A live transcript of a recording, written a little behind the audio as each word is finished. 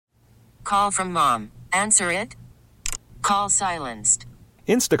call from mom. Answer it. Call silenced.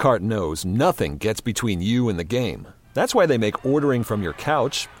 Instacart knows nothing gets between you and the game. That's why they make ordering from your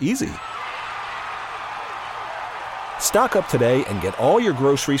couch easy. Stock up today and get all your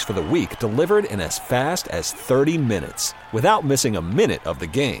groceries for the week delivered in as fast as 30 minutes without missing a minute of the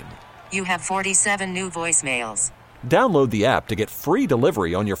game. You have 47 new voicemails. Download the app to get free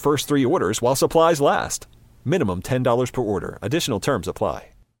delivery on your first 3 orders while supplies last. Minimum $10 per order. Additional terms apply.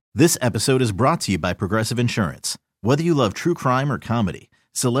 This episode is brought to you by Progressive Insurance. Whether you love true crime or comedy,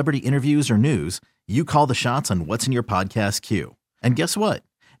 celebrity interviews or news, you call the shots on what's in your podcast queue. And guess what?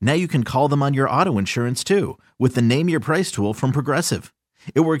 Now you can call them on your auto insurance too with the Name Your Price tool from Progressive.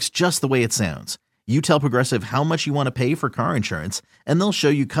 It works just the way it sounds. You tell Progressive how much you want to pay for car insurance, and they'll show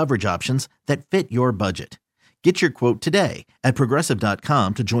you coverage options that fit your budget. Get your quote today at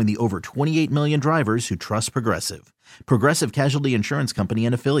Progressive.com to join the over 28 million drivers who trust Progressive. Progressive Casualty Insurance Company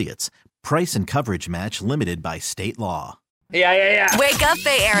and Affiliates. Price and coverage match limited by state law. Yeah. Wake up,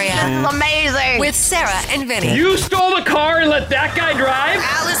 Bay Area. This is amazing. With Sarah and Vinny. You stole the car and let that guy drive?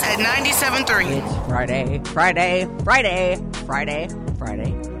 Alice at 97.3. It's Friday.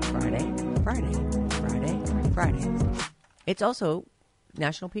 It's also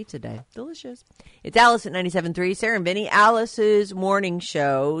National Pizza Day. Delicious. It's Alice at 97.3. Sarah and Vinny, Alice's morning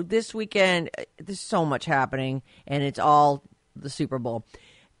show. This weekend, there's so much happening, and it's all the Super Bowl.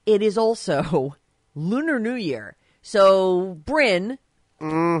 It is also Lunar New Year. So, Bryn,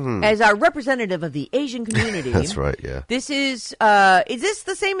 as our representative of the Asian community. That's right, yeah. This is this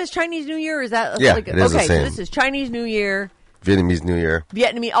the same as Chinese New Year? Or is that yeah, like, it is okay, the same. So this is Chinese New Year. Vietnamese New Year.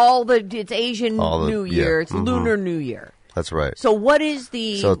 It's Asian New Year. It's Lunar New Year. That's right. So what is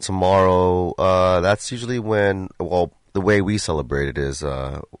the... So tomorrow, that's usually when, well, the way we celebrate it is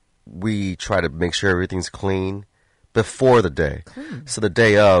we try to make sure everything's clean before the day. Clean. So the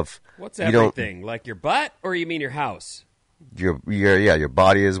day of... What's everything? Like your butt, or you mean your house? Your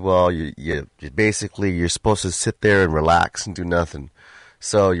body as well. You basically, you're supposed to sit there and relax and do nothing.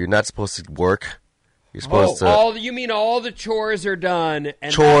 So you're not supposed to work. You're supposed to... You mean all the chores are done,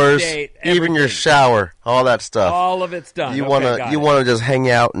 and chores, that date, even your shower, all that stuff. All of it's done. You wanna just hang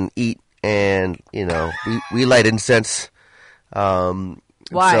out and eat, and we light incense. Why?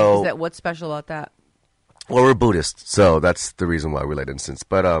 Is what's special about that? Well, we're Buddhist, so that's the reason why we light incense.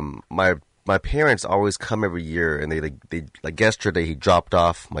 But my parents always come every year, and they like yesterday he dropped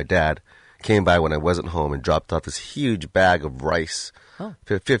off. My dad came by when I wasn't home and dropped off this huge bag of rice.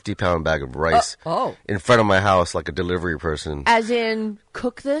 50-pound bag of rice in front of my house like a delivery person. As in,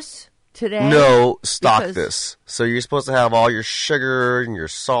 cook this today? No, stock this. So you're supposed to have all your sugar and your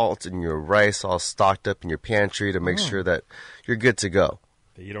salt and your rice all stocked up in your pantry to make sure that you're good to go.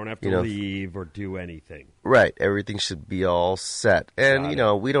 You don't have to leave or do anything. Right. Everything should be all set. And,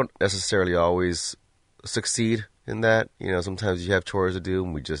 we don't necessarily always succeed in that. Sometimes you have chores to do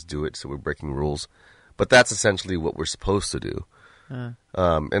and we just do it, so we're breaking rules. But that's essentially what we're supposed to do.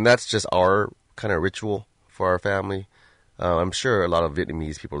 And that's just our kind of ritual for our family. I'm sure a lot of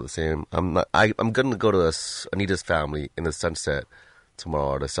Vietnamese people are the same. I'm going to go to Anita's family in the Sunset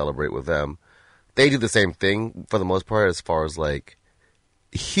tomorrow to celebrate with them. They do the same thing for the most part, as far as like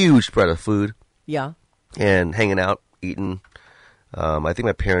huge spread of food. Yeah. And hanging out, eating. I think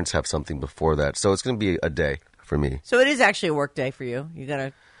my parents have something before that, so it's going to be a day for me. So it is actually a work day for you. You got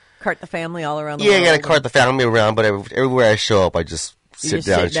to cart the family all around the world. Yeah, I got to cart the family around, but everywhere I show up, I just sit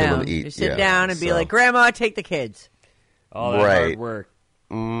down and chill and eat. You sit down and be like, Grandma, take the kids. All that hard work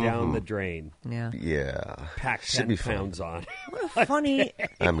down the drain. Yeah. Yeah. Pack 10 pounds on. What a funny...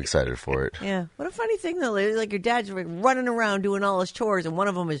 I'm excited for it. Yeah. What a funny thing, though. Like your dad's running around doing all his chores, and one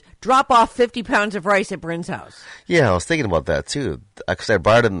of them is drop off 50 pounds of rice at Bryn's house. Yeah, I was thinking about that, too. Because I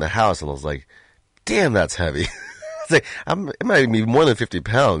brought it in the house, and I was like, damn, that's heavy. It's like, it might be more than 50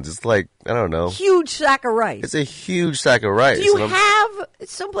 pounds. It's like, I don't know. Huge sack of rice. It's a huge sack of rice. Do you have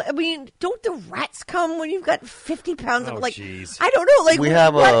some? I mean, don't the rats come when you've got 50 pounds of geez. I don't know. Like,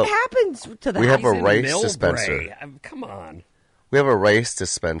 what happens to that? We have a rice dispenser. Come on. We have a rice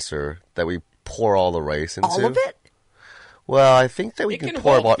dispenser that we pour all the rice into. All of it? Well, I think that we can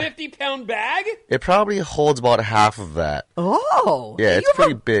pour hold about 50-pound bag. It probably holds about half of that. Oh, yeah, it's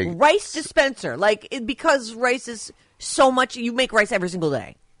pretty big. Rice dispenser, because rice is so much. You make rice every single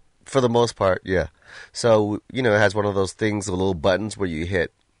day. For the most part, yeah. So it has one of those things with little buttons where you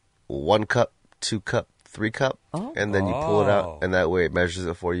hit 1 cup, 2 cup, 3 cup, and then you pull it out, and that way it measures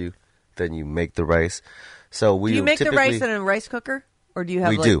it for you. Then you make the rice. So do you make the rice in a rice cooker? Or do you have?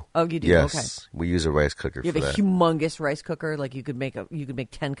 We do. Oh, you do. Yes, okay. We use a rice cooker. You have a humongous rice cooker, like you could make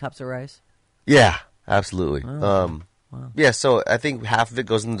 10 cups of rice. Yeah, absolutely. Oh. Wow. Yeah, so I think half of it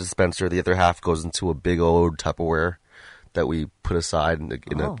goes in the dispenser. The other half goes into a big old Tupperware that we put aside in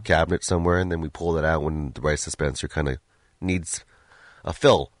a cabinet somewhere, and then we pull that out when the rice dispenser kind of needs a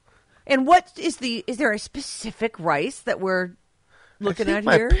fill. And what is there a specific rice that we're looking at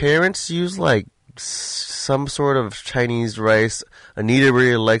my here? My parents use like some sort of Chinese rice. Anita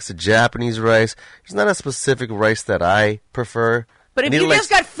really likes the Japanese rice. There's not a specific rice that I prefer. But if you just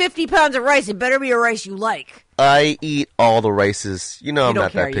got 50 pounds of rice, it better be a rice you like. I eat all the rices. You know, I'm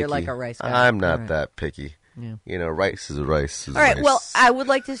not that picky. You're like a rice guy. I'm not that picky. Yeah. You know, rice is rice. All right. Well, I would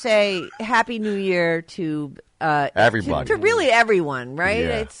like to say Happy New Year to everybody. To really everyone, right?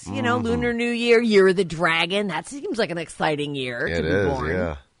 Yeah. It's, Lunar New Year, Year of the Dragon. That seems like an exciting year to be born.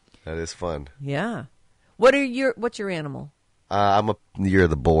 Yeah. That is fun. Yeah. What's your animal? I'm a year of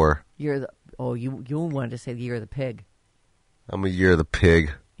the boar. You wanted to say the year of the pig. I'm a year of the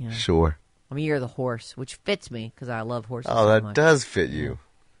pig. Yeah. Sure. I'm a year of the horse, which fits me because I love horses. Oh, that much. does fit you.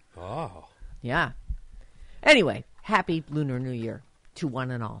 Oh. Yeah. Anyway, happy Lunar New Year to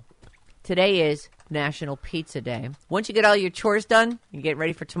one and all. Today is National Pizza Day. Once you get all your chores done, you get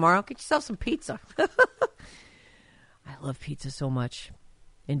ready for tomorrow, get yourself some pizza. I love pizza so much.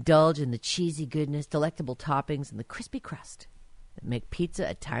 Indulge in the cheesy goodness, delectable toppings, and the crispy crust that make pizza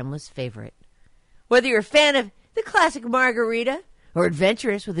a timeless favorite. Whether you're a fan of the classic margarita, or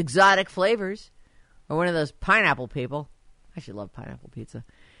adventurous with exotic flavors, or one of those pineapple people. I actually love pineapple pizza.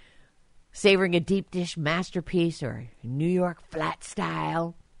 Savoring a deep dish masterpiece or a New York flat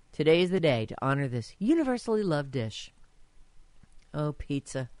style, today's the day to honor this universally loved dish. Oh,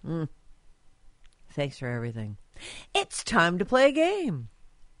 pizza. Thanks for everything. It's time to play a game.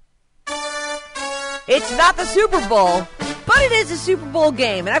 It's not the Super Bowl, but it is a Super Bowl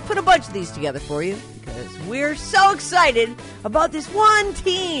game, and I put a bunch of these together for you because we're so excited about this one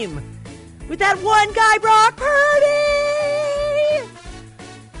team with that one guy, Brock Purdy.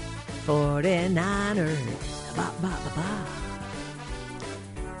 49ers. Ba, ba, ba, ba.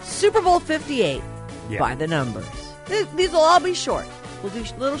 Super Bowl 58 by the numbers. These will all be short. We'll do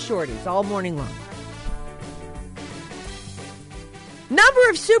little shorties all morning long. Number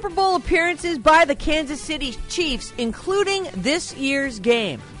of Super Bowl appearances by the Kansas City Chiefs, including this year's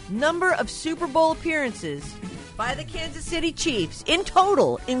game. Number of Super Bowl appearances by the Kansas City Chiefs in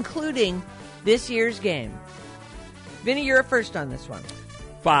total, including this year's game. Vinny, you're first on this one.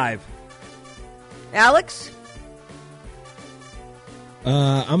 5. Alex?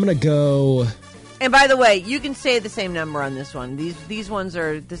 I'm going to go... And by the way, you can say the same number on this one. These ones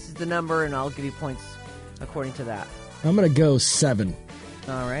are, this is the number, and I'll give you points according to that. I'm going to go 7.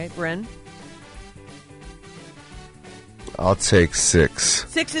 All right, Bren? I'll take 6.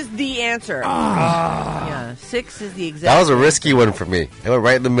 6 is the answer. Yeah, 6 is the exact That was a risky one for me. I went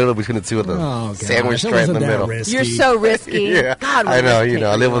right in the middle between the two of them. Oh, sandwiched right in the middle. Risky. You're so risky. Yeah, God, I know,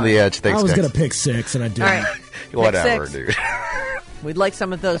 I live on the edge. Thanks, I was guys. going to pick 6, and I didn't. All right. Whatever, Pick 6. dude. We'd like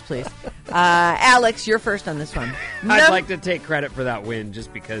some of those, please. Alex, you're first on this one. I'd like to take credit for that win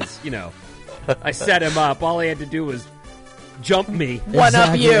just because, I set him up. All he had to do was jump me. One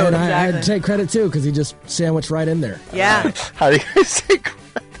up you. And exactly. I'd take credit, too, because he just sandwiched right in there. Yeah. How do you say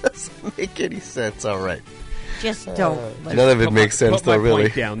that doesn't make any sense? All right. Just don't. None of it makes sense, Put my though, really.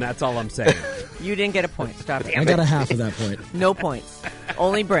 point down. That's all I'm saying. You didn't get a point. Stop it. I got a half of that point. No points.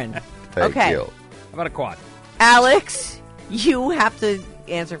 Only Bryn. Thank Okay. you. How about a quad? Alex, you have to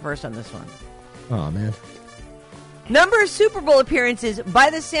answer first on this one. Oh, man. Number of Super Bowl appearances by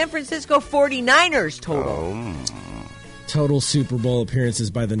the San Francisco 49ers total. Total Super Bowl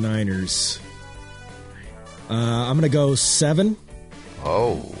appearances by the Niners. I'm going to go 7.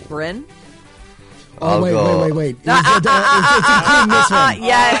 Oh. Bryn? Oh, wait. It's including this one.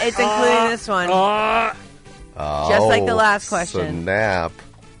 Yeah, it's including this one. Just like the last question. Snap.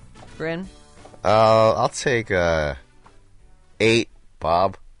 Bryn? I'll take 8,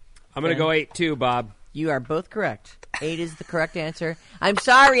 Bob. I'm going to go 8 too, Bob. You are both correct. 8 is the correct answer. I'm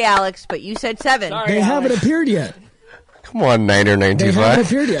sorry, Alex, but you said 7. Sorry, They Alex. haven't appeared yet. Come on, Niner They 925. haven't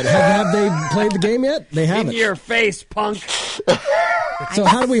appeared yet. Have they played the game yet? They In haven't. your face, punk. So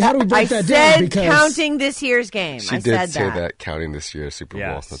how do we I break that said down? Because counting this year's game. She I did said say that, counting this year's Super Bowl.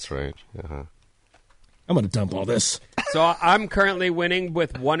 Yes. That's right. Uh-huh. I'm going to dump all this. So I'm currently winning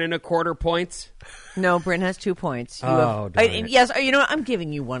with 1 1/4 points. No, Bryn has 2 points. Oh, darn it. Yes, you know what? I'm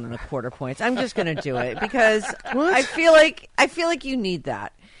giving you 1 1/4 points. I'm just going to do it because I feel like you need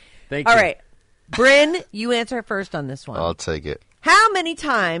that. Thank you. All right, Bryn, you answer first on this one. I'll take it. How many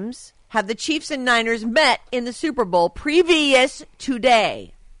times have the Chiefs and Niners met in the Super Bowl previous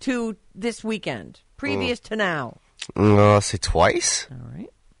to this weekend? Previous to now. I'll say twice. All right.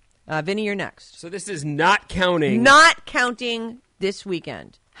 Vinny, you're next. So this is not counting. Not counting this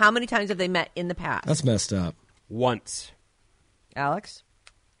weekend. How many times have they met in the past? That's messed up. Once. Alex?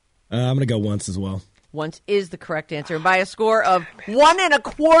 I'm going to go once as well. Once is the correct answer. By a score of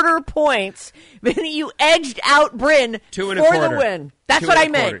 1.25 points, Vinny, you edged out Bryn for the win. That's what I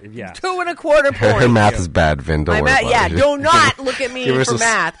meant. Yeah. 2.25 points. Her math is bad, Vin. Don't worry about it. Do not look at me for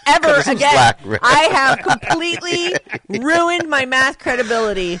math. Ever again. Slack, I have completely ruined my math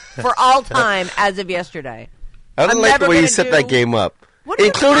credibility for all time as of yesterday. I don't like the way you set that game up.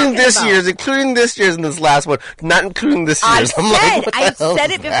 Including this year's and this last one, not including this year's. I said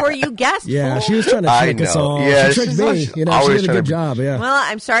it before you guessed. Yeah, she was trying to trick us all. Yeah, she tricked me. She did a good job. Yeah. Well,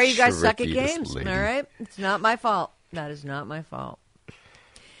 I'm sorry you guys suck at games. All right, it's not my fault. That is not my fault.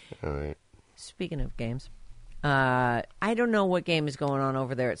 All right. Speaking of games, I don't know what game is going on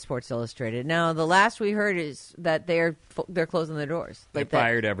over there at Sports Illustrated. Now, the last we heard is that they're closing their doors. They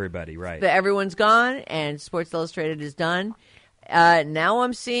fired everybody, right? That everyone's gone and Sports Illustrated is done. Now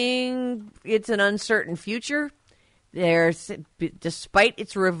I'm seeing it's an uncertain future. Despite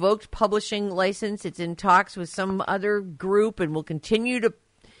its revoked publishing license, it's in talks with some other group and will continue to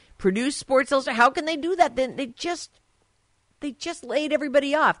produce Sports Illustrated. How can they do that? Then they just laid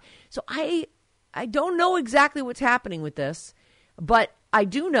everybody off. So I don't know exactly what's happening with this, but I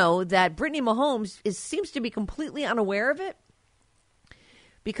do know that Brittany Mahomes seems to be completely unaware of it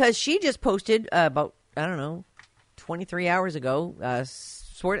because she just posted about, 23 hours ago, I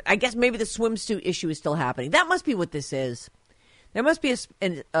guess maybe the swimsuit issue is still happening. That must be what this is. There must be a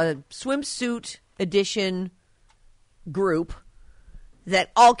swimsuit edition group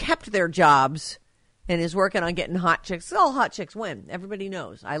that all kept their jobs and is working on getting hot chicks. All hot chicks win. Everybody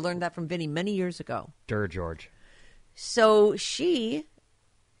knows. I learned that from Vinny many years ago. George. So she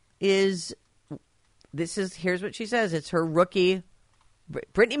here's what she says. It's her rookie.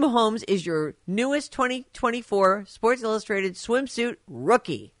 Brittany Mahomes is your newest 2024 Sports Illustrated swimsuit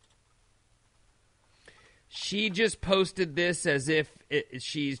rookie. She just posted this as if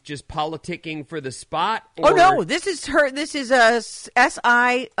she's just politicking for the spot? Or... Oh, no. This is her. This is a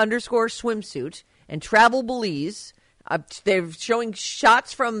SI_swimsuit and Travel Belize. They're showing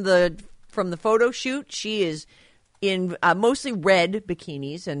shots from the photo shoot. She is in mostly red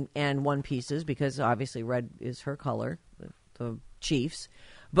bikinis and one pieces because obviously red is her color, the Chiefs.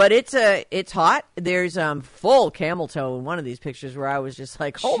 But it's hot. There's full camel toe in one of these pictures where I was just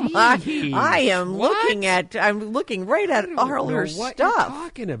like, oh my! I'm looking right at all her stuff. What you're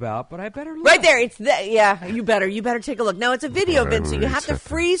talking about? But I better look. Right there. It's yeah. You better take a look. Now it's a video, Vince, so you have to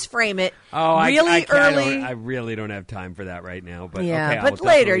freeze frame it. Oh, really early. I really don't have time for that right now. But yeah, okay, but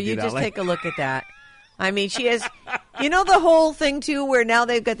later you just take a look at that. I mean, she has, the whole thing, too, where now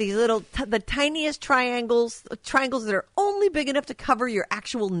they've got these little, the tiniest triangles that are only big enough to cover your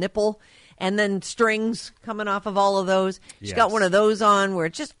actual nipple, and then strings coming off of all of those. She's got one of those on where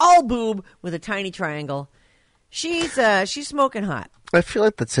it's just all boob with a tiny triangle. She's smoking hot. I feel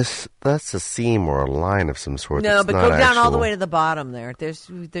like that's a seam or a line of some sort. No, that's but not go down actual. all the way to the bottom there. There's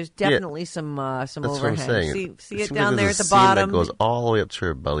definitely some that's overhang. What I'm saying. See it seems down like there there's at a the bottom. seam that goes all the way up to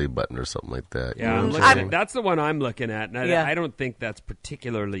her belly button or something like that. Yeah, you know that's the one I'm looking at, and I don't think that's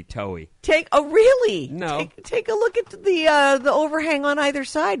particularly toey. Really? No. Take a look at the overhang on either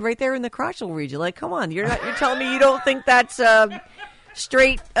side, right there in the crotchal region. Like, come on, you're telling me you don't think that's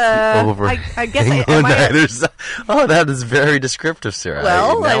straight? I guess. That is very descriptive, Sarah.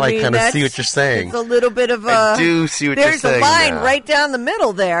 Well, I kind of see what you're saying. It's a little bit of I do see what you're saying. There's a line now. right down the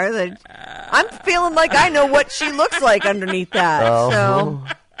middle there. That I'm feeling like I know what she looks like underneath that. So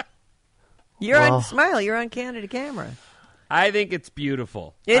smile. You're on candid camera. I think it's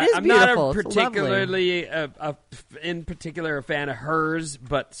beautiful. It is I'm beautiful. not particularly in particular a fan of hers,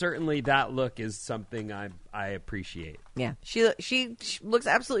 but certainly that look is something I appreciate. Yeah, she looks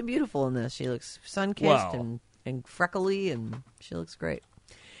absolutely beautiful in this. She looks sun-kissed and freckly, and she looks great.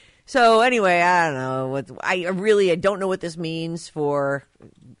 So anyway, I don't know. I don't know what this means for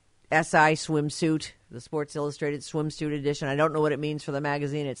SI swimsuit, the Sports Illustrated swimsuit edition. I don't know what it means for the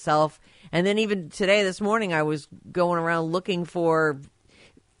magazine itself. And then even today, this morning, I was going around looking for,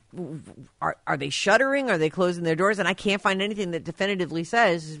 are they shuttering? Are they closing their doors? And I can't find anything that definitively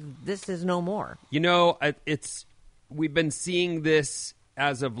says this is no more. We've been seeing this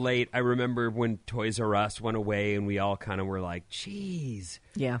as of late. I remember when Toys R Us went away and we all kind of were like, geez.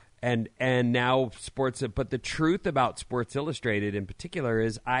 Yeah. And now but the truth about Sports Illustrated in particular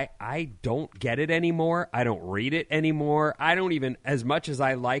is I don't get it anymore. I don't read it anymore. I don't even, as much as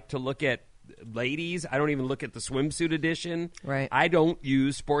I like to look at ladies, I don't even look at the swimsuit edition. Right. I don't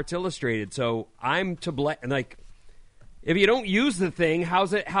use Sports Illustrated. So I'm to blame. Like, if you don't use the thing,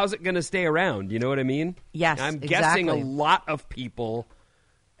 how's it going to stay around? You know what I mean? Yes, I'm guessing exactly. a lot of people,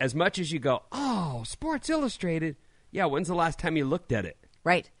 as much as you go, oh, Sports Illustrated. Yeah, when's the last time you looked at it?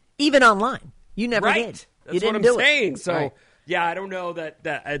 Right. Even online. You never did. That's You didn't what I'm do saying. It. So, right. yeah, I don't know that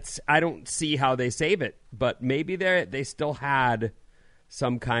it's. I don't see how they save it, but maybe they still had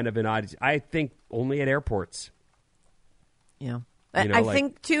some kind of an odd. I think only at airports. Yeah. I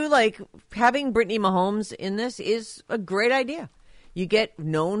think, too, like, having Brittany Mahomes in this is a great idea. You get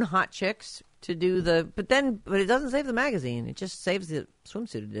known hot chicks to do but it doesn't save the magazine. It just saves the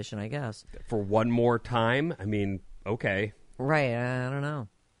swimsuit edition, I guess. For one more time? I mean, okay. Right. I don't know.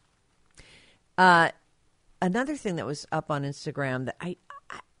 Another thing that was up on Instagram that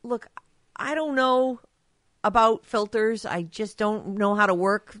I don't know about filters. I just don't know how to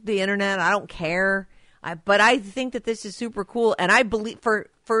work the internet. I don't care. But I think that this is super cool. And I believe for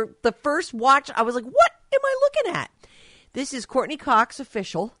the first watch, I was like, what am I looking at? This is Courtney Cox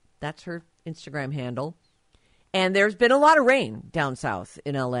Official. That's her Instagram handle. And there's been a lot of rain down south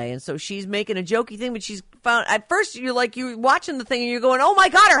in LA. And so she's making a jokey thing, but she's found, at first you're watching the thing and you're going, oh my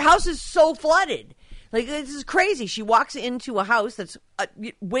God, her house is so flooded. Like, this is crazy. She walks into a house that's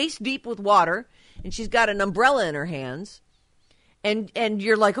waist deep with water and she's got an umbrella in her hands. And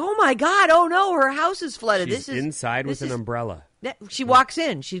you're like, oh my God, oh no, her house is flooded. She's inside with an umbrella. She walks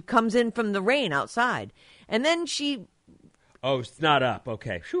in. She comes in from the rain outside. And then she... Oh, it's not up.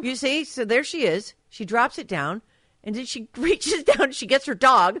 Okay. Whew. You see? So there she is. She drops it down. And then she reaches down. She gets her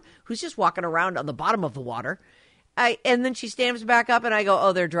dog, who's just walking around on the bottom of the water. And then she stands back up, and I go,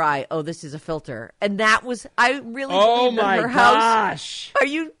 oh, they're dry. Oh, this is a filter. And that was... I really believe that her house... Gosh. Are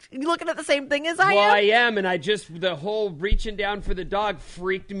you looking at the same thing as I am? Well, I am, and the whole reaching down for the dog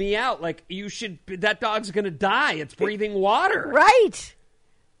freaked me out. Like, that dog's going to die. It's breathing water. Right.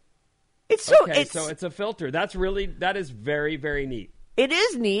 So it's a filter. That is very, very neat. It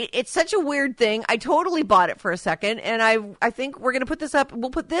is neat. It's such a weird thing. I totally bought it for a second, and I think we're going to put this up. We'll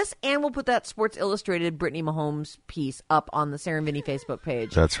put this, and we'll put that Sports Illustrated Brittany Mahomes piece up on the Sarah and Vinny Facebook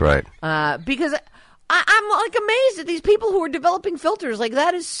page. That's right. Because I'm like amazed at these people who are developing filters. Like,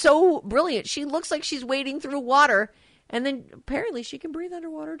 that is so brilliant. She looks like she's wading through water, and then apparently she can breathe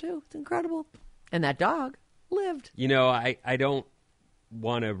underwater too. It's incredible. And that dog lived. You know, I don't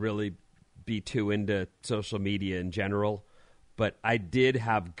want to really be too into social media in general, but I did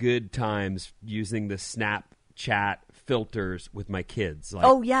have good times using the Snapchat filters with my kids. Like,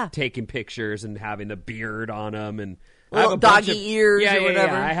 oh, yeah. Taking pictures and having the beard on them. And little doggy ears or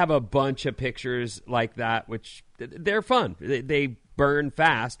whatever. Yeah. I have a bunch of pictures like that, which they're fun. They burn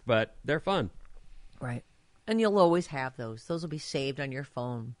fast, but they're fun. Right. And you'll always have those. Those will be saved on your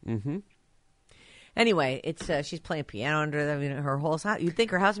phone. Mm-hmm. Anyway, it's she's playing piano under her whole house. You'd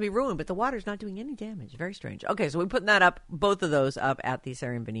think her house would be ruined, but the water's not doing any damage. Very strange. Okay, so we're putting that up, both of those up at the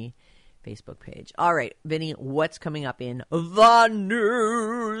Sarah and Vinny Facebook page. All right, Vinny, what's coming up in the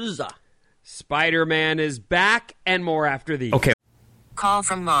news? Spider-Man is back and more after these. Okay. Call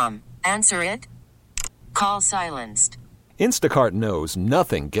from mom. Answer it. Call silenced. Instacart knows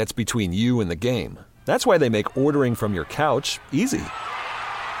nothing gets between you and the game. That's why they make ordering from your couch easy.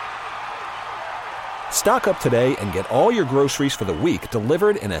 Stock up today and get all your groceries for the week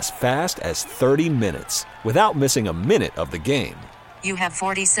delivered in as fast as 30 minutes without missing a minute of the game. You have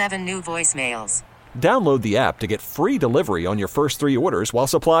 47 new voicemails. Download the app to get free delivery on your first 3 orders while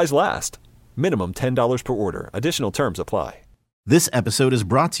supplies last. Minimum $10 per order. Additional terms apply. This episode is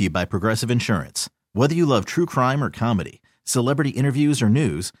brought to you by Progressive Insurance. Whether you love true crime or comedy, celebrity interviews or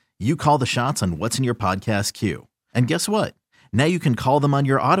news, you call the shots on what's in your podcast queue. And guess what? Now you can call them on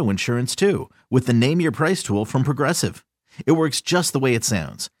your auto insurance too with the Name Your Price tool from Progressive. It works just the way it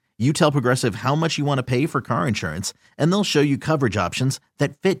sounds. You tell Progressive how much you want to pay for car insurance, and they'll show you coverage options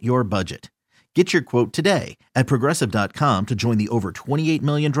that fit your budget. Get your quote today at Progressive.com to join the over 28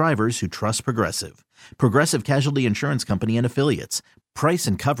 million drivers who trust Progressive. Progressive Casualty Insurance Company and Affiliates. Price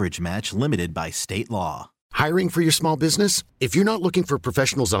and coverage match limited by state law. Hiring for your small business? If you're not looking for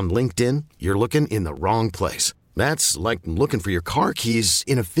professionals on LinkedIn, you're looking in the wrong place. That's like looking for your car keys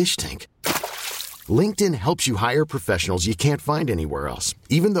in a fish tank. LinkedIn helps you hire professionals you can't find anywhere else,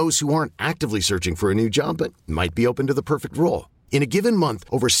 even those who aren't actively searching for a new job but might be open to the perfect role. In a given month,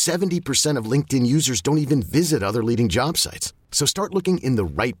 over 70% of LinkedIn users don't even visit other leading job sites. So start looking in the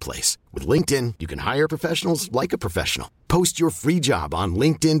right place. With LinkedIn, you can hire professionals like a professional. Post your free job on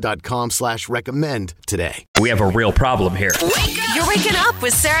linkedin.com/recommend today. We have a real problem here. You're waking up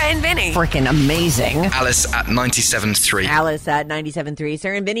with Sarah and Vinny. Freaking amazing. Alice at 97.3. Alice at 97.3.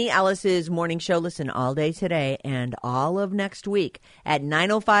 Sarah and Vinny, Alice's morning show. Listen all day today and all of next week at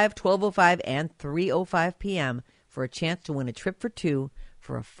 9:05, 12:05, and 3:05 p.m. for a chance to win a trip for two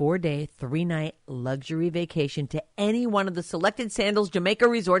for a 4-day, 3-night luxury vacation to any one of the selected Sandals Jamaica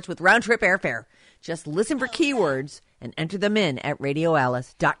resorts with round-trip airfare. Just listen for keywords and enter them in at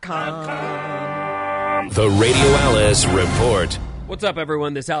radioalice.com. The Radio Alice Report. What's up,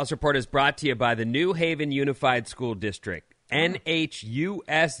 everyone? This Alice Report is brought to you by the New Haven Unified School District.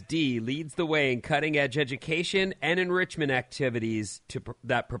 NHUSD leads the way in cutting-edge education and enrichment activities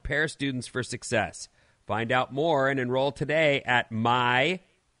that prepare students for success. Find out more and enroll today at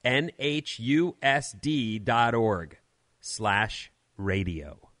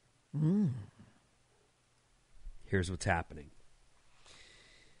mynhusd.org/radio. Here's what's happening.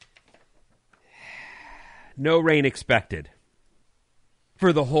 No rain expected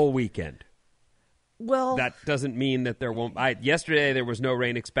for the whole weekend. Well, that doesn't mean that there won't. Yesterday there was no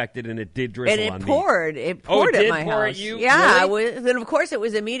rain expected, and it did drizzle on me. And it poured. It poured at my house. At you? Yeah, really? then of course it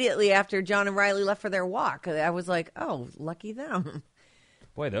was immediately after John and Riley left for their walk. I was like, "Oh, lucky them."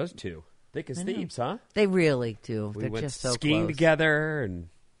 Boy, those two thick as thieves, huh? They really do. We They're went just so skiing close. together, and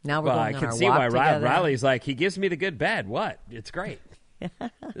now we're going I on can our see walk why together. Riley's like, he gives me the good bed. What? It's great.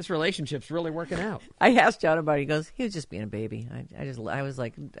 This relationship's really working out. I asked John about it. He goes, he was just being a baby. I was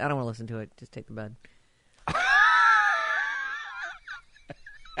like, I don't want to listen to it. Just take the bed.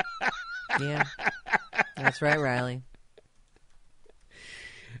 Yeah, that's right, Riley.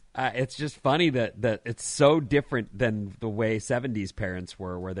 It's just funny that it's so different than the way 70s parents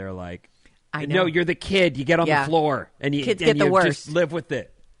were, where they're like, I know. "No, you're the kid. You get on the floor, and you kids get the worst. Just live with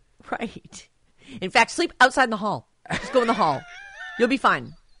it." Right. In fact, sleep outside in the hall. Just go in the hall. You'll be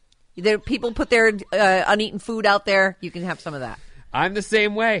fine. People put their uneaten food out there. You can have some of that. I'm the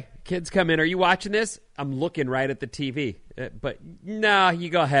same way. Kids come in. Are you watching this? I'm looking right at the TV. But no, you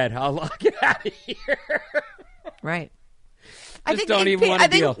go ahead. I'll get out of here. Right. I think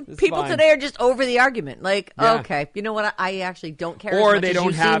people today are just over the argument. Like, okay, you know what? I actually don't care. Or as much they as don't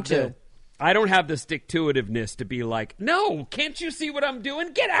you have seem to. I don't have the stick-to-itiveness to be like, no, can't you see what I'm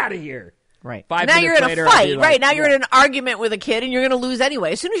doing? Get out of here. Right. 5 now minutes you're in later, a I'll fight. be like, Right. Now you're in an argument with a kid and you're going to lose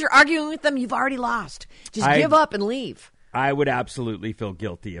anyway. As soon as you're arguing with them, you've already lost. Just give up and leave. I would absolutely feel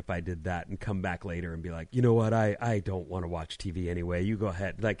guilty if I did that and come back later and be like, you know what? I don't want to watch TV anyway. You go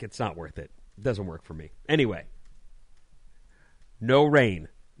ahead. Like, it's not worth it. It doesn't work for me. Anyway, no rain.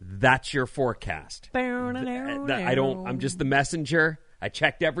 That's your forecast. I'm just the messenger. I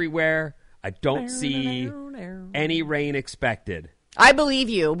checked everywhere. I don't see any rain expected. I believe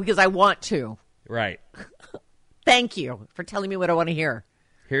you because I want to. Right. Thank you for telling me what I want to hear.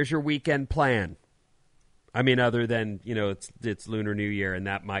 Here's your weekend plan. I mean, other than, it's Lunar New Year, and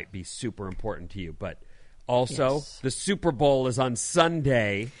that might be super important to you. But also, the Super Bowl is on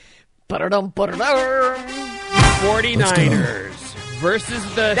Sunday. 49ers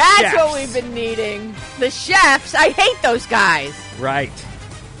versus the That's Chefs. what we've been needing. The Chefs. I hate those guys. Right.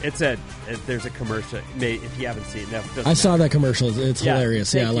 There's a commercial. If you haven't seen it, I saw that commercial. It's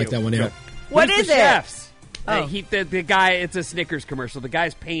hilarious. Yeah, I like that one. Yeah. What is the it? Chefs? Oh. The guy. It's a Snickers commercial. The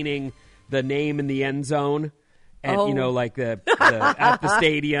guy's painting the name in the end zone, and like the at the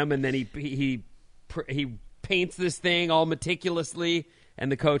stadium, and then he paints this thing all meticulously, and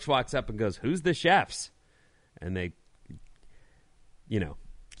the coach walks up and goes, "Who's the Chefs?" And they,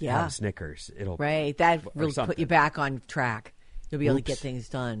 have Snickers. That will put you back on track. You'll be able to get things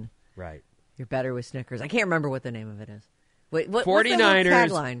done. Right. You're better with Snickers. I can't remember what the name of it is. Wait,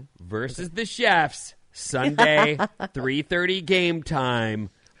 49ers versus the Chefs. Sunday, 3:30 game time.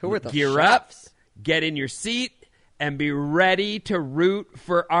 Who are the Gear Chefs? up, get in your seat, and be ready to root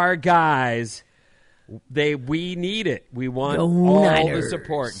for our guys. We need it. We want all Niners. the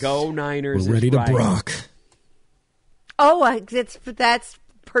support. Go Niners! We're ready to Brock. Oh, that's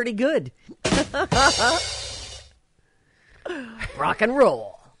pretty good. Rock and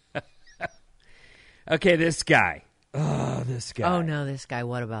roll. Okay, this guy. Oh, this guy. Oh no, this guy.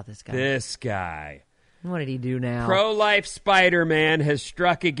 What about this guy? This guy. What did he do now? Pro-life Spider-Man has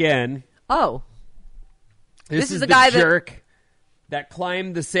struck again. Oh. This is the guy jerk that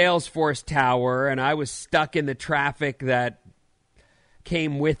climbed the Salesforce Tower, and I was stuck in the traffic that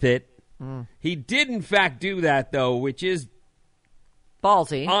came with it. He did, in fact, do that, though, which is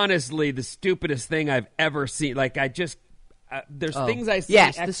ballsy. Honestly, the stupidest thing I've ever seen. Like, there's things I see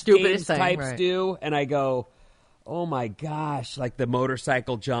the stupidest thing, types do, and I go, oh my gosh, like the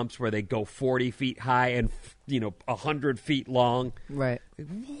motorcycle jumps where they go 40 feet high and 100 feet long. Right.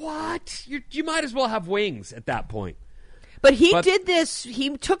 What? You might as well have wings at that point. But he did this.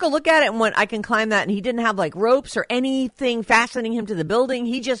 He took a look at it and went, I can climb that. And he didn't have like ropes or anything fastening him to the building.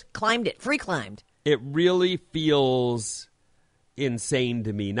 He just climbed it, free climbed. It really feels insane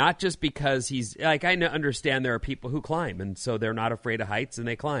to me. Not just because he's like, I understand there are people who climb, and so they're not afraid of heights and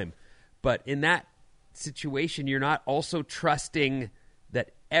they climb. But in that situation, you're not also trusting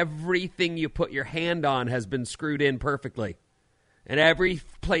that everything you put your hand on has been screwed in perfectly. And every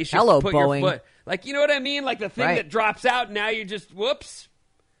place you put Boeing. your foot. Like, you know what I mean? Like the thing that drops out, and now you're just, whoops.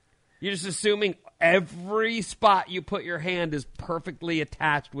 You're just assuming every spot you put your hand is perfectly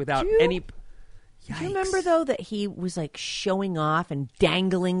attached without any... Yikes. Do you remember, though, that he was, like, showing off and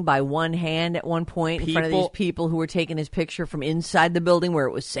dangling by one hand at one point in front of these people who were taking his picture from inside the building where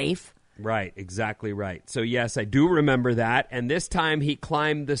it was safe? Right, exactly right. So, yes, I do remember that. And this time he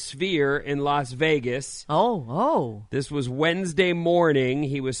climbed the Sphere in Las Vegas. Oh. This was Wednesday morning.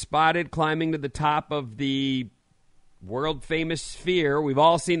 He was spotted climbing to the top of the world-famous Sphere. We've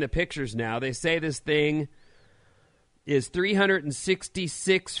all seen the pictures now. They say this thing is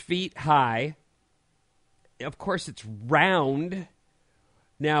 366 feet high. Of course, it's round.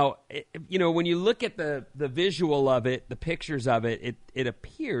 Now, when you look at the visual of it, the pictures of it, it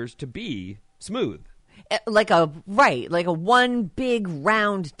appears to be smooth. Like a one big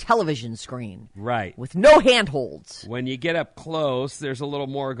round television screen. Right. With no handholds. When you get up close, there's a little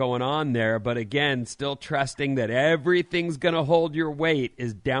more going on there. But again, still trusting that everything's going to hold your weight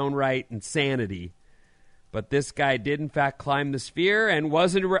is downright insanity. But this guy did, in fact, climb the Sphere and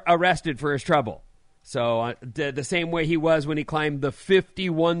wasn't arrested for his trouble. So the same way he was when he climbed the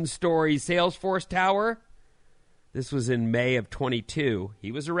 51-story Salesforce Tower. This was in May of 22.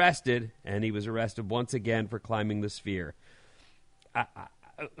 He was arrested, and he was arrested once again for climbing the Sphere. I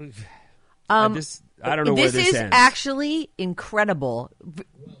don't know where this ends. This is actually incredible.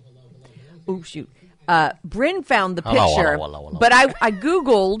 Oh, shoot. Bryn found the picture, but I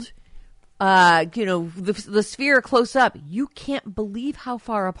Googled, the Sphere close up. You can't believe how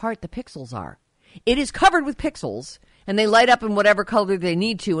far apart the pixels are. It is covered with pixels, and they light up in whatever color they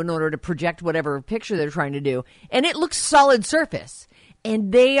need to in order to project whatever picture they're trying to do. And it looks solid surface.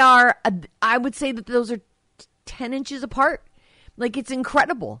 And they are, I would say that those are 10 inches apart. Like, it's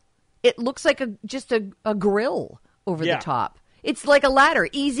incredible. It looks like just a grill over the top. It's like a ladder,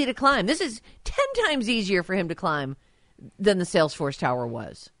 easy to climb. This is 10 times easier for him to climb than the Salesforce Tower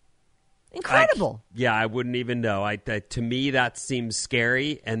was. Incredible. I wouldn't even know. To me, that seems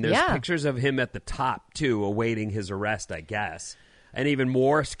scary. And there's pictures of him at the top, too, awaiting his arrest, I guess. And even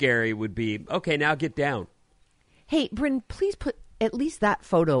more scary would be, okay, now get down. Hey, Bryn, please put at least that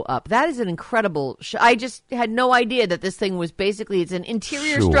photo up. That is an incredible I just had no idea that this thing was basically, it's an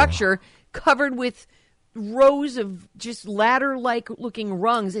interior structure covered with rows of just ladder-like looking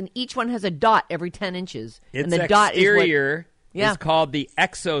rungs, and each one has a dot every 10 inches. Its and the exterior is called the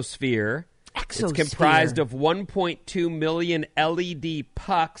exosphere. Exosphere. It's comprised of 1.2 million LED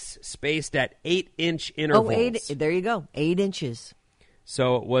pucks spaced at 8-inch intervals. There you go. 8 inches.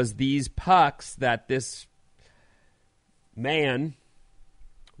 So it was these pucks that this man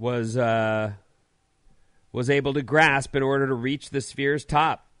was able to grasp in order to reach the Sphere's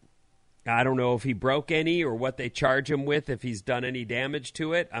top. I don't know if he broke any or what they charge him with, if he's done any damage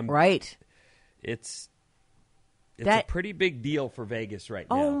to it. Right. It's a pretty big deal for Vegas right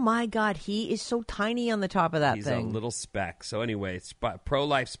now. Oh, my God. He is so tiny on the top of that thing. He's a little speck. So anyway,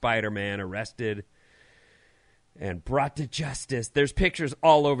 pro-life Spider-Man arrested and brought to justice. There's pictures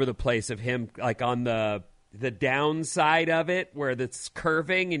all over the place of him, like on the downside of it where it's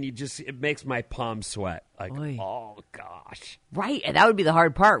curving, and it makes my palms sweat. Like, Oy. Oh, gosh. Right. And that would be the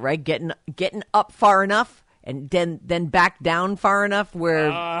hard part, right? Getting up far enough and then back down far enough where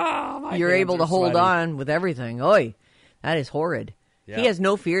you're able to hold on with everything. Oy, that is horrid. Yeah. He has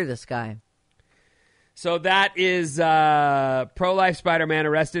no fear, this guy. So that is pro-life Spider-Man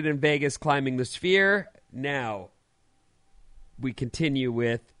arrested in Vegas climbing the Sphere. Now, we continue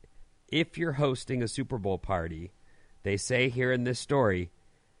with, if you're hosting a Super Bowl party, they say here in this story,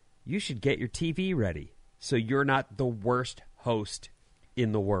 you should get your TV ready so you're not the worst host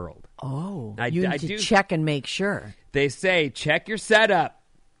in the world. Oh, you need to check and make sure. They say, check your setup.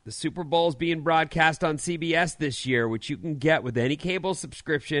 The Super Bowl is being broadcast on CBS this year, which you can get with any cable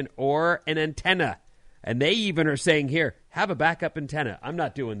subscription or an antenna. And they even are saying here, have a backup antenna. I'm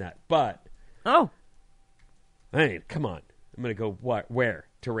not doing that, but... Oh. Hey, come on. I'm going to go, where?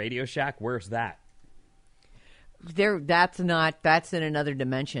 To Radio Shack? Where's that? That's in another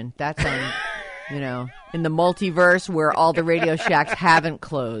dimension. That's on... in the multiverse where all the Radio Shacks haven't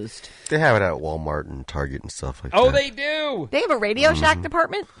closed. They have it at Walmart and Target and stuff like that. Oh, they do. They have a Radio Shack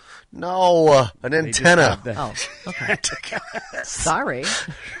department? No, an antenna. Oh, okay. Sorry.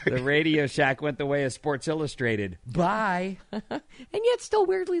 The Radio Shack went the way of Sports Illustrated. Bye. And yet still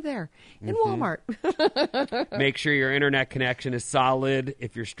weirdly there in Walmart. Make sure your internet connection is solid.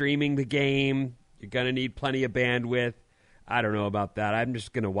 If you're streaming the game, you're going to need plenty of bandwidth. I don't know about that. I'm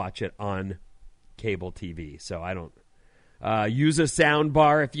just going to watch it on cable TV. So I don't use a sound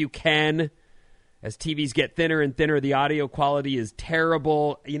bar if you can. As TVs get thinner and thinner, the audio quality is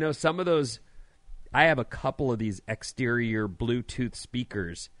terrible. Some of those, I have a couple of these exterior Bluetooth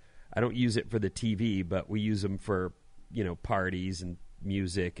speakers. I don't use it for the TV, but we use them for, parties and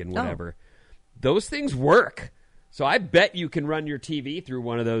music and whatever. Those things work. So I bet you can run your TV through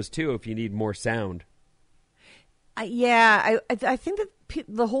one of those too if you need more sound. I think that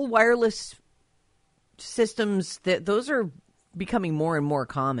the whole wireless systems, those are becoming more and more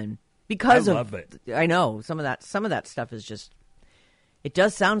common. Because I love it. I know some of that stuff is just. It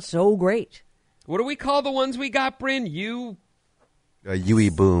does sound so great. What do we call the ones we got, Bryn? UE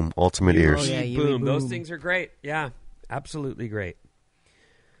Boom, Ultimate Ears. Oh, yeah, UE Boom. Those things are great. Yeah, absolutely great.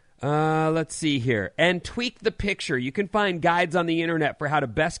 Let's see here. And tweak the picture. You can find guides on the internet for how to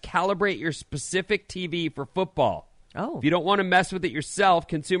best calibrate your specific TV for football. Oh. If you don't want to mess with it yourself,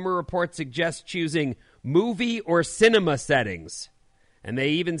 Consumer Reports suggests choosing movie or cinema settings. And they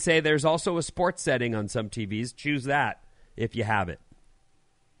even say there's also a sports setting on some TVs. Choose that if you have it.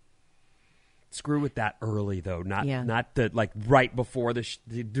 Screw with that early, though. Not right before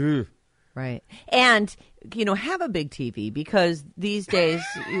the... Right. And, have a big TV because these days,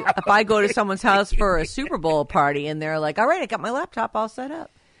 if I go to someone's house for a Super Bowl party and they're like, all right, I got my laptop all set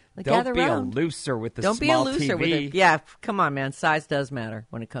up. Don't be a looser with the small TV. Don't be a looser with it. Yeah, come on, man. Size does matter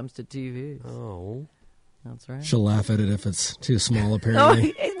when it comes to TVs. Oh. That's right. She'll laugh at it if it's too small,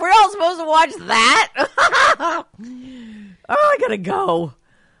 apparently. Oh, we're all supposed to watch that? I gotta go.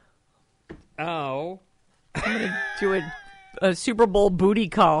 Oh. I'm going to do a Super Bowl booty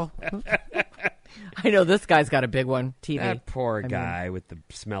call. I know this guy's got a big one, TV. That poor guy with the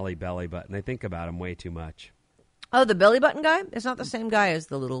smelly belly button. I think about him way too much. Oh, the belly button guy? It's not the same guy as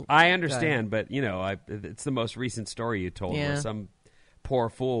the little I understand, guy. but, it's the most recent story you told Yeah. where some poor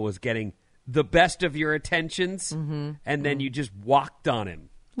fool was getting the best of your attentions, and then you just walked on him.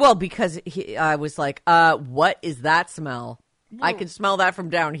 Well, because I was like, what is that smell? I can smell that from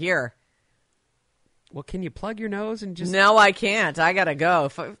down here. Well, can you plug your nose and just... No, I can't. I got to go.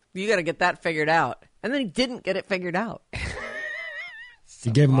 You got to get that figured out. And then he didn't get it figured out.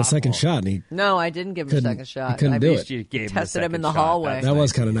 You gave him a second shot. And No, I didn't give him a second shot. He couldn't do it. You gave tested him in the shot. hallway. That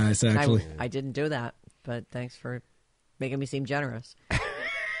was kind of nice, actually. I didn't do that, but thanks for making me seem generous,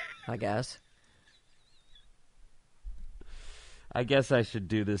 I guess. I guess I should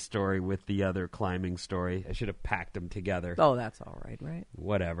do this story with the other climbing story. I should have packed them together. Oh, that's all right, right?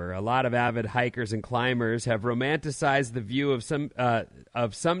 Whatever. A lot of avid hikers and climbers have romanticized the view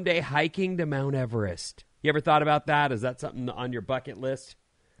of someday hiking to Mount Everest. You ever thought about that? Is that something on your bucket list?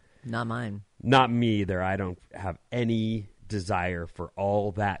 Not mine. Not me either. I don't have any desire for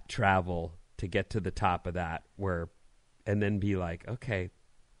all that travel to get to the top of that and then be like, okay.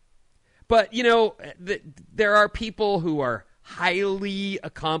 But, there are people who are highly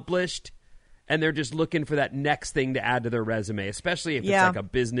accomplished and they're just looking for that next thing to add to their resume, especially if it's like a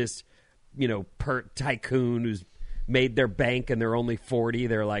business, tycoon who's made their bank and they're only 40.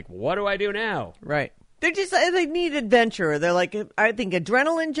 They're like, what do I do now? Right. They need adventure. They're like, I think,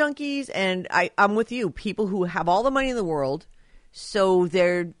 adrenaline junkies. And I'm with you. People who have all the money in the world. So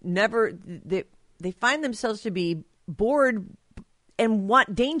they find themselves to be bored and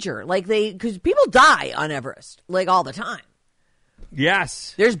want danger. Because people die on Everest, all the time.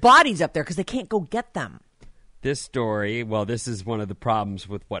 Yes. There's bodies up there because they can't go get them. This story, this is one of the problems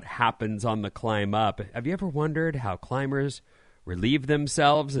with what happens on the climb up. Have you ever wondered how climbers relieve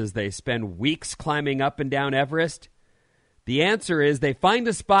themselves as they spend weeks climbing up and down Everest? The answer is they find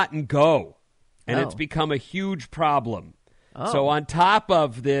a spot and go. And it's become a huge problem. Oh. So on top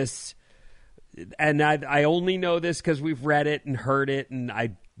of this, and I only know this because we've read it and heard it, and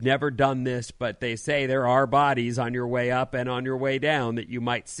I've never done this, but they say there are bodies on your way up and on your way down that you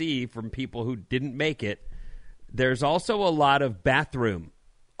might see from people who didn't make it. There's also a lot of bathroom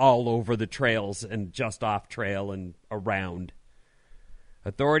all over the trails and just off trail and around.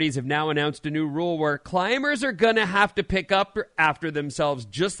 Authorities have now announced a new rule where climbers are going to have to pick up after themselves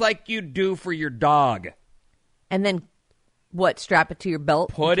just like you do for your dog. And then, strap it to your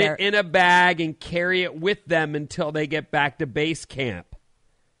belt? Put it in a bag and carry it with them until they get back to base camp.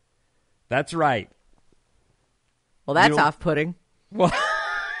 That's right. Well, that's off-putting. Well,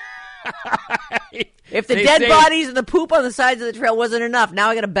 if the dead bodies and the poop on the sides of the trail wasn't enough, now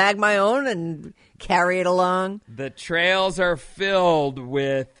I got to bag my own and carry it along. The trails are filled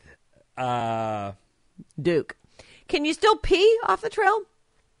with Duke. Can you still pee off the trail?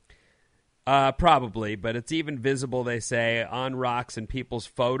 Probably, but it's even visible, they say, on rocks and people's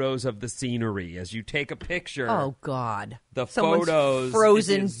photos of the scenery. As you take a picture. Oh, God. The Someone's photos.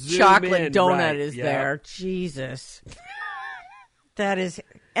 frozen chocolate donut right, is yep. there. Jesus. That is.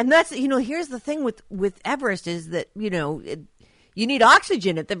 And that's, here's the thing with Everest is that, you need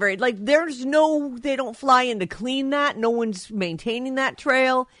oxygen at the very, they don't fly in to clean that. No one's maintaining that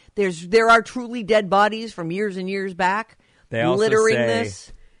trail. There are truly dead bodies from years and years back. They also littering say,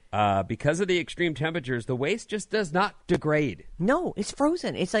 this. Because of the extreme temperatures, the waste just does not degrade. No, it's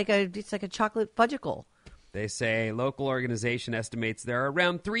frozen. It's like a chocolate fudgicle. They say local organization estimates there are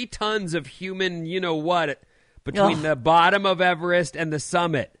around 3 tons of human, you-know-what, between the bottom of Everest and the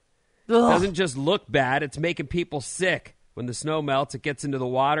summit. It doesn't just look bad. It's making people sick. When the snow melts, it gets into the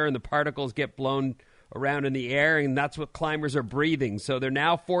water and the particles get blown around in the air, and that's what climbers are breathing. So they're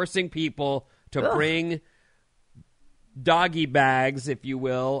now forcing people to bring doggy bags, if you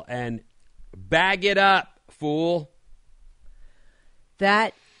will, and bag it up, fool.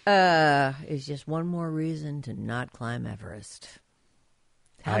 That is just one more reason to not climb Everest.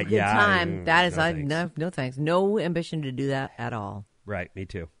 Have a good time. That is no thanks. No ambition to do that at all. Right, me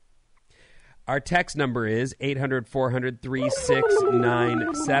too. Our text number is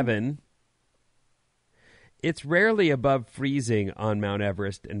 800-400-3697. It's rarely above freezing on Mount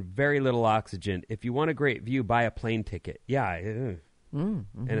Everest and very little oxygen. If you want a great view, buy a plane ticket. Yeah. And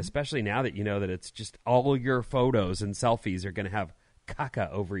especially now that you know that it's just all your photos and selfies are going to have caca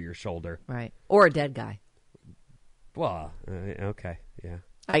over your shoulder. Right. Or a dead guy. Well, okay. Yeah.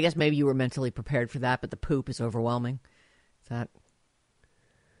 I guess maybe you were mentally prepared for that, but the poop is overwhelming. Is that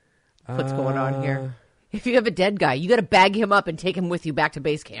what's going on here? If you have a dead guy, you got to bag him up and take him with you back to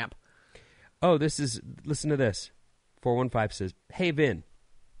base camp. Oh, listen to this. 415 says, "Hey, Vin,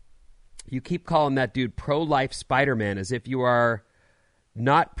 you keep calling that dude pro-life Spider-Man as if you are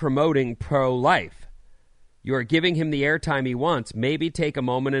not promoting pro-life. You are giving him the airtime he wants. Maybe take a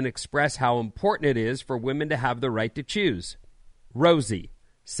moment and express how important it is for women to have the right to choose." Rosie,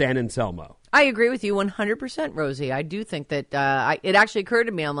 San Anselmo. I agree with you 100%, Rosie. I do think that it actually occurred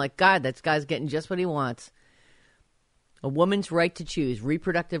to me. I'm like, God, that guy's getting just what he wants. A woman's right to choose,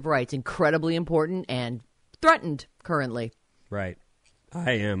 reproductive rights, incredibly important and threatened currently. Right.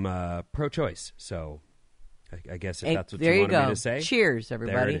 I am pro-choice, so I guess if that's what there you wanted go. me to say. Cheers,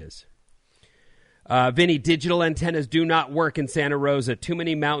 everybody. There it is. Vinny, digital antennas do not work in Santa Rosa. Too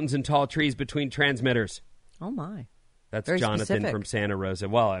many mountains and tall trees between transmitters. Oh, my. That's Very Jonathan specific. from Santa Rosa.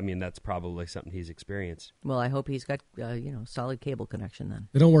 Well, I mean, that's probably something he's experienced. Well, I hope he's got, solid cable connection then.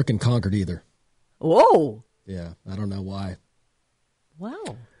 They don't work in Concord either. Whoa. Yeah, I don't know why. Wow.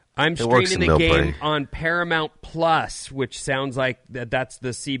 I'm streaming the game on Paramount Plus, which sounds like that's the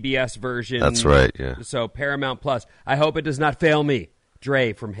CBS version. That's right, yeah. So Paramount Plus. I hope it does not fail me.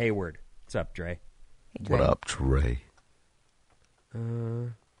 Dre from Hayward. What's up, Dre? Hey, Dre. What up, Dre?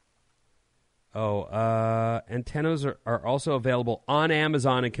 Antennas are also available on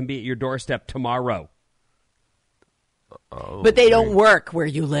Amazon and can be at your doorstep tomorrow. Oh, But they don't work where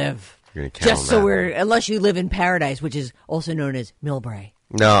you live. You're gonna count Just on so that. unless you live in Paradise, which is also known as Millbrae.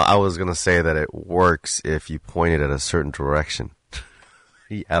 No, I was going to say that it works if you point it at a certain direction.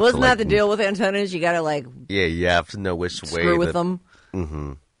 Wasn't that the deal with antennas? You got to Yeah, you have to know which way. screw with them.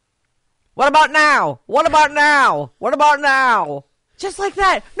 Mm-hmm. What about now? What about now? What about now? Just like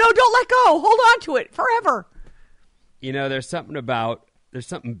that. No, don't let go. Hold on to it forever. You know, there's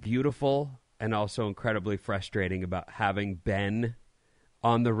something beautiful and also incredibly frustrating about having been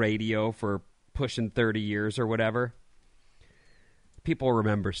on the radio for pushing 30 years or whatever. People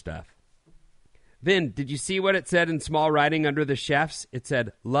remember stuff. Vin, did you see what it said in small writing under the chefs? It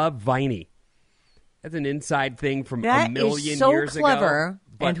said, "Love Viney." That's an inside thing from a million years ago. That is so clever,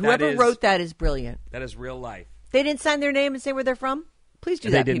 and whoever wrote that is brilliant. That is real life. They didn't sign their name and say where they're from? Please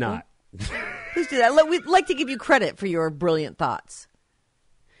do that, They did people. not. Please do that. We'd like to give you credit for your brilliant thoughts.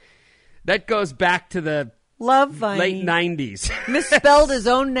 That goes back to the Love Viney. late 90s. Misspelled his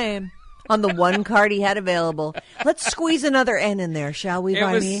own name on the one card he had available. Let's squeeze another N in there, shall we, It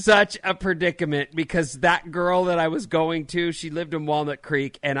Viney? was such a predicament because that girl that I was going to, she lived in Walnut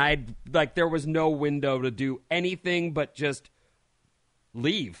Creek, and there was no window to do anything but just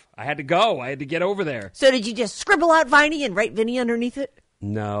leave. I had to go. I had to get over there. So did you just scribble out Viney and write Vinny underneath it?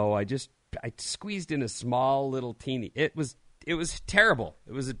 No, I squeezed in a small little teeny. It was terrible.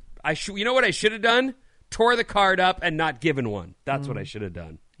 You know what I should have done? Tore the card up and not given one. That's what I should have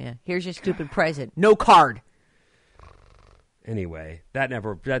done. Yeah. Here's your stupid present. No card. Anyway, that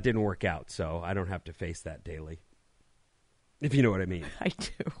didn't work out, so I don't have to face that daily. If you know what I mean. I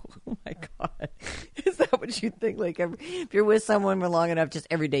do. Oh my God. Is that what you think? Like if you're with someone for long enough, just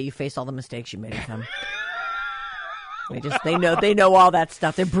every day you face all the mistakes you made with them. They know all that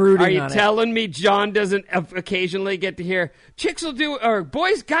stuff. They're brooding on it. Are you telling me John doesn't occasionally get to hear chicks will do, or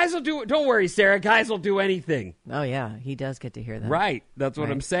guys will do? Don't worry, Sarah. Guys will do anything. Oh yeah, he does get to hear that. Right. That's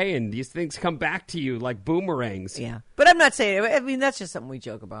what I'm saying. These things come back to you like boomerangs. Yeah, but I'm not saying. I mean, that's just something we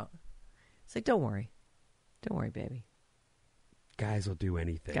joke about. It's like, don't worry, baby. Guys will do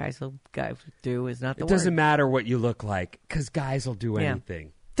anything. Guys will do is not the word. It doesn't matter what you look like because guys will do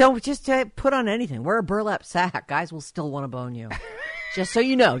anything. Don't just put on anything. Wear a burlap sack. Guys will still want to bone you. Just so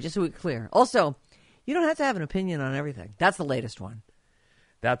you know, just so we're clear. Also, you don't have to have an opinion on everything. That's the latest one.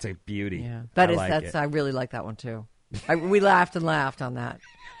 That's a beauty. Yeah, I really like that one too. We laughed and laughed on that.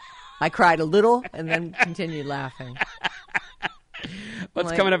 I cried a little and then continued laughing.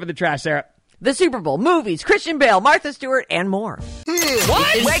 What's coming up in the trash, Sarah? The Super Bowl, movies, Christian Bale, Martha Stewart, and more.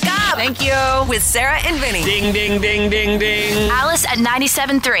 What? Wake up! Thank you. With Sarah and Vinny. Ding, ding, ding, ding, ding. Alice at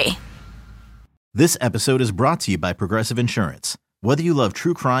 97.3. This episode is brought to you by Progressive Insurance. Whether you love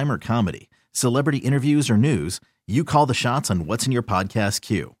true crime or comedy, celebrity interviews or news, you call the shots on what's in your podcast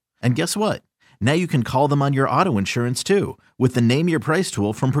queue. And guess what? Now you can call them on your auto insurance too with the Name Your Price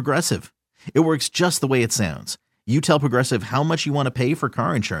tool from Progressive. It works just the way it sounds. You tell Progressive how much you want to pay for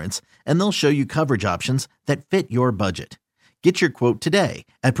car insurance, and they'll show you coverage options that fit your budget. Get your quote today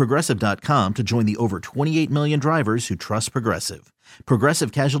at Progressive.com to join the over 28 million drivers who trust Progressive.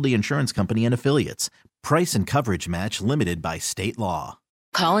 Progressive Casualty Insurance Company and Affiliates. Price and coverage match limited by state law.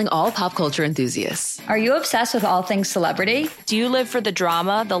 Calling all pop culture enthusiasts. Are you obsessed with all things celebrity? Do you live for the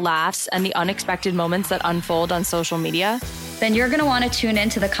drama, the laughs, and the unexpected moments that unfold on social media? Then you're going to want to tune in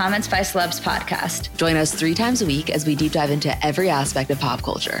to the Comments by Celebs podcast. Join us 3 times a week as we deep dive into every aspect of pop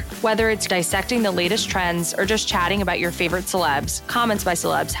culture. Whether it's dissecting the latest trends or just chatting about your favorite celebs, Comments by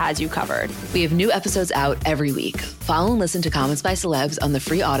Celebs has you covered. We have new episodes out every week. Follow and listen to Comments by Celebs on the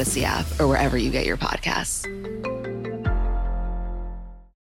free Odyssey app or wherever you get your podcasts.